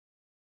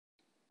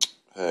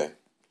Hey,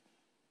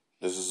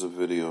 this is a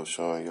video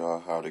showing y'all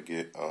how to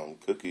get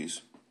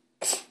cookies.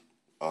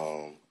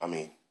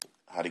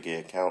 How to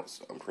get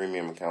accounts,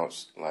 premium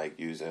accounts, like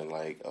using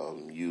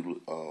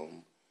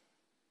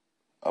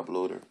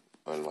Uploader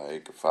and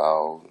like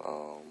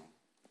File,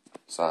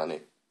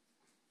 Sonic,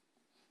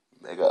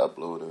 Mega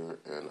Uploader,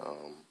 and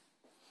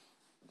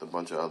a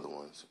bunch of other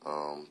ones.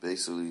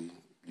 Basically,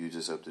 you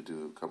just have to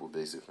do a couple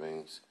basic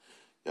things.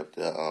 You have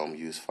to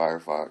use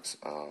Firefox.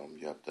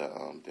 You have to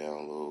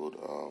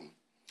download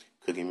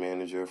Cookie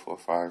Manager for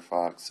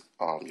Firefox.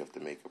 You have to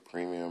make a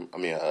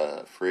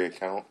free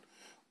account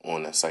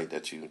on the site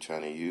that you're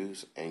trying to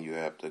use, and you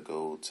have to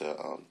go to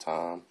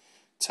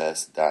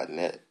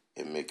timetest.net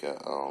and make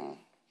a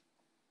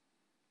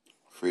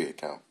free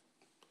account.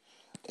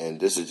 And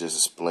this is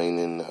just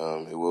explaining.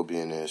 It will be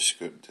in the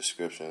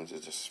descriptions.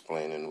 It's just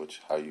explaining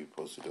how you're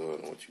supposed to do it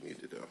and what you need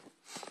to do.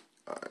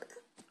 All right,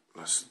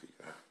 let's see.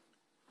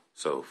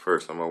 So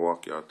first, I'm gonna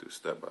walk y'all through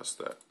step by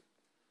step.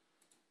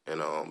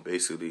 And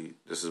basically,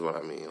 this is what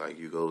I mean. Like,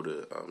 you go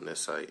to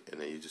this site,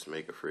 and then you just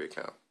make a free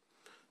account.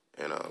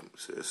 And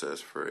so it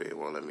says free. It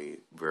won't let me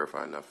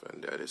verify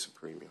nothing that it's a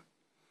premium.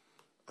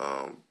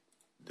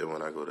 Then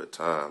when I go to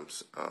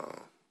Times,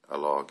 I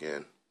log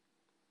in.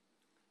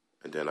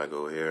 And then I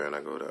go here, and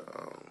I go to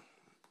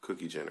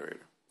Cookie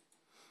Generator.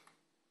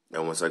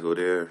 And once I go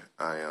there,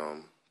 I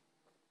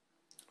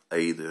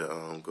either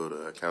go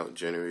to Account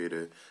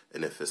Generator,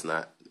 and if it's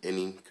not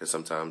any, because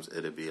sometimes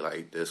it'll be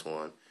like this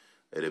one,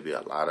 it'll be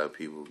a lot of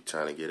people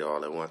trying to get it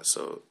all at once,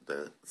 so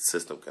the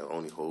system can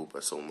only hold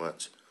but so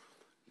much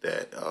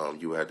that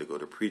you have to go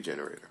to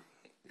pre-generator.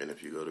 And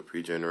if you go to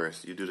pre-generator,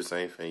 you do the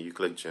same thing. You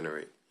click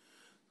generate.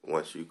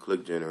 Once you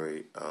click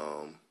generate,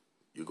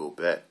 you go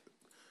back.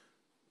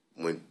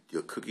 When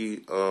your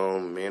cookie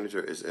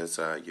manager is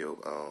inside your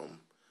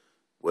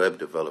web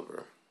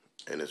developer,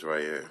 and it's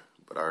right here,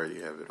 but I already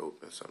have it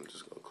open, so I'm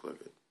just going to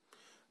click it.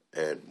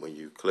 And when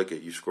you click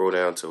it, you scroll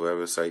down to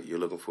whatever site you're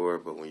looking for.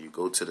 But when you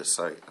go to the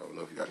site, I don't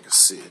know if you guys can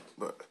see it,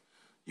 but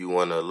you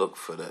want to look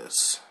for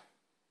this.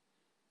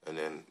 And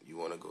then you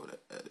want to go to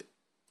edit.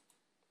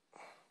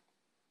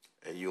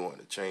 And you want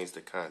to change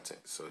the content.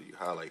 So you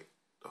highlight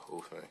the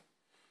whole thing.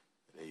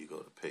 And then you go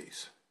to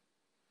paste.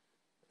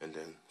 And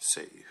then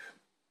save.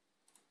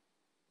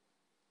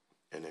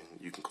 And then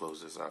you can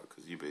close this out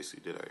because you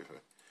basically did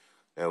everything.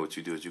 Now what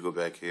you do is you go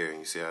back here and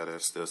you see how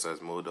that still says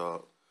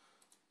Modog.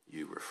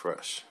 You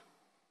refresh.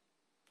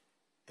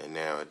 And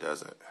now it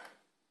doesn't.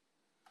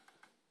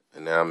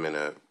 And now I'm in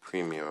a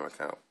premium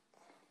account.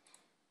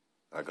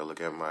 I can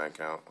look at my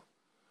account,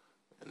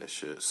 and it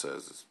shit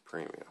says it's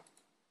premium.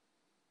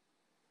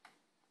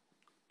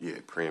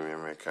 Yeah,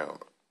 premium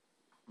account.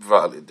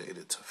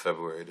 Validated to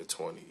February the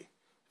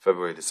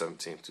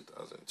 17th,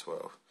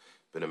 2012.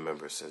 Been a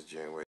member since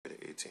January the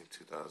 18th,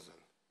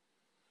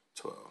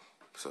 2012.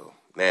 So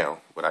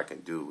now what I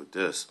can do with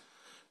this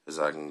is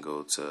I can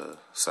go to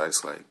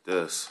sites like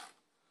this.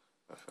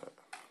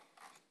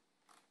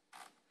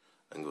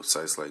 I can go to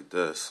sites like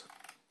this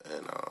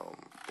and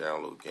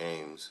download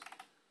games,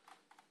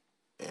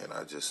 and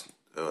I just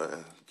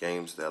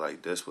games that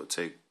like this would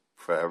take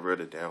forever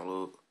to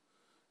download.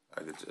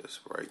 I could just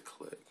right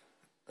click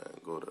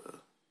and go to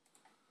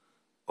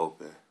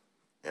open,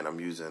 and I'm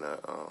using a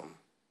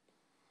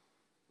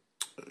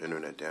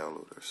internet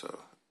downloader,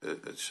 so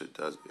it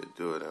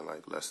do it in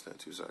like less than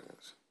 2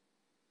 seconds.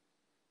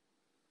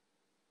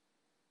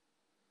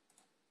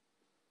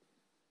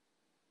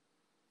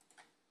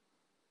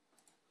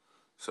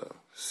 So,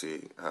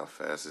 see how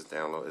fast it's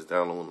downloading. It's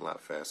downloading a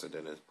lot faster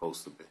than it's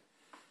supposed to be.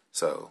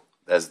 So,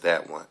 that's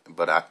that one.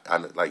 But I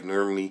like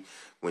normally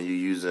when you're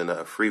using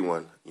a free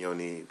one, you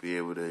only be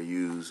able to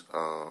use,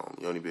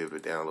 you only be able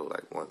to download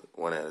like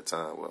one at a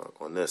time. Well,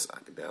 on this, I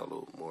can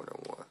download more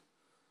than one.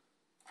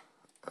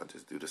 I'll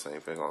just do the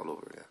same thing all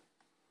over again.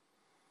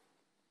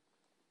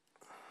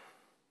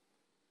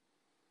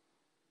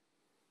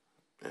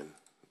 And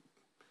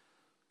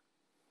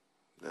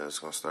then it's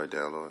going to start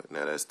downloading.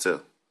 Now that's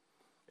 2.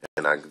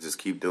 And I can just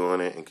keep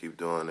doing it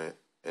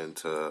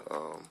until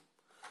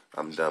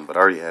I'm done. But I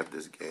already have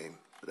this game.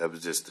 But that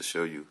was just to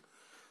show you.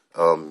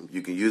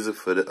 You can use it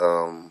for the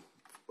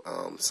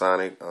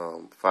Sonic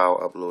file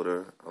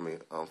uploader.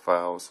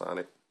 File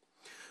Sonic.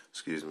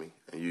 Excuse me.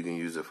 And you can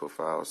use it for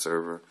file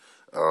server.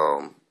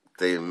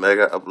 The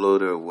Mega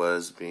Uploader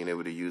was being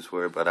able to use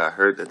for it, but I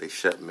heard that they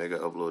shut Mega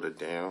Uploader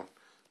down.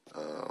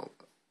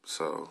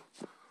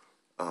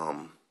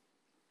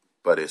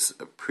 But it's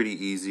pretty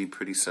easy,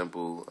 pretty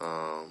simple,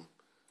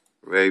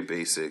 very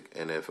basic.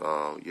 And if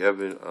you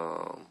ever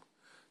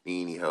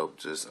need any help,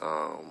 just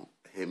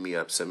hit me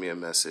up, send me a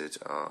message,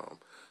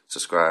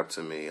 subscribe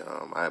to me.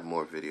 I have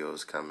more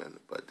videos coming,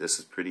 but this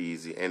is pretty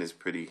easy and it's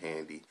pretty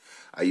handy.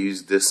 I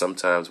use this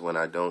sometimes when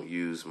I don't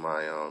use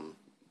my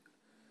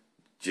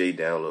J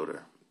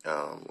downloader,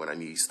 when I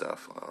need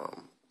stuff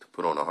to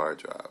put on a hard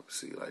drive.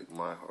 See, like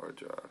my hard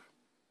drive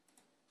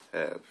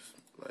has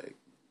like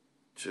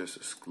just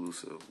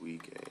exclusive Wii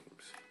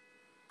games.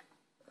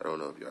 I don't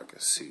know if y'all can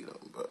see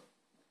them, but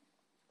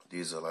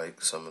these are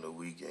like some of the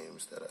Wii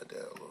games that I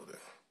downloaded.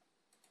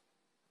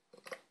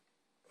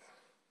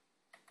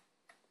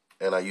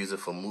 And I use it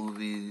for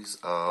movies.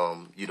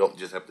 You don't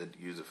just have to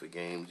use it for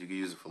games. You can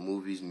use it for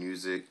movies,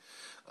 music,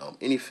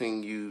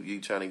 anything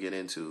you trying to get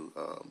into,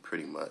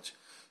 pretty much.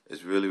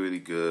 It's really, really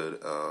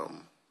good.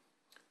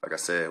 Like I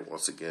said,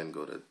 once again,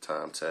 go to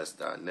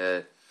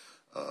timetest.net,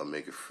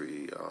 make a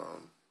free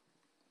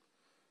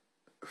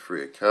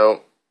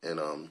account, and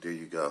there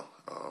you go.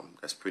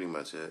 That's pretty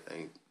much it.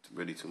 Ain't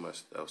really too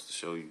much else to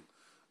show you.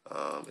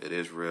 It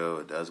is real.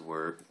 It does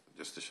work.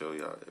 Just to show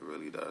y'all, it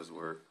really does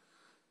work.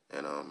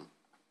 And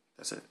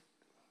that's it.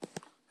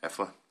 Have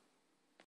fun.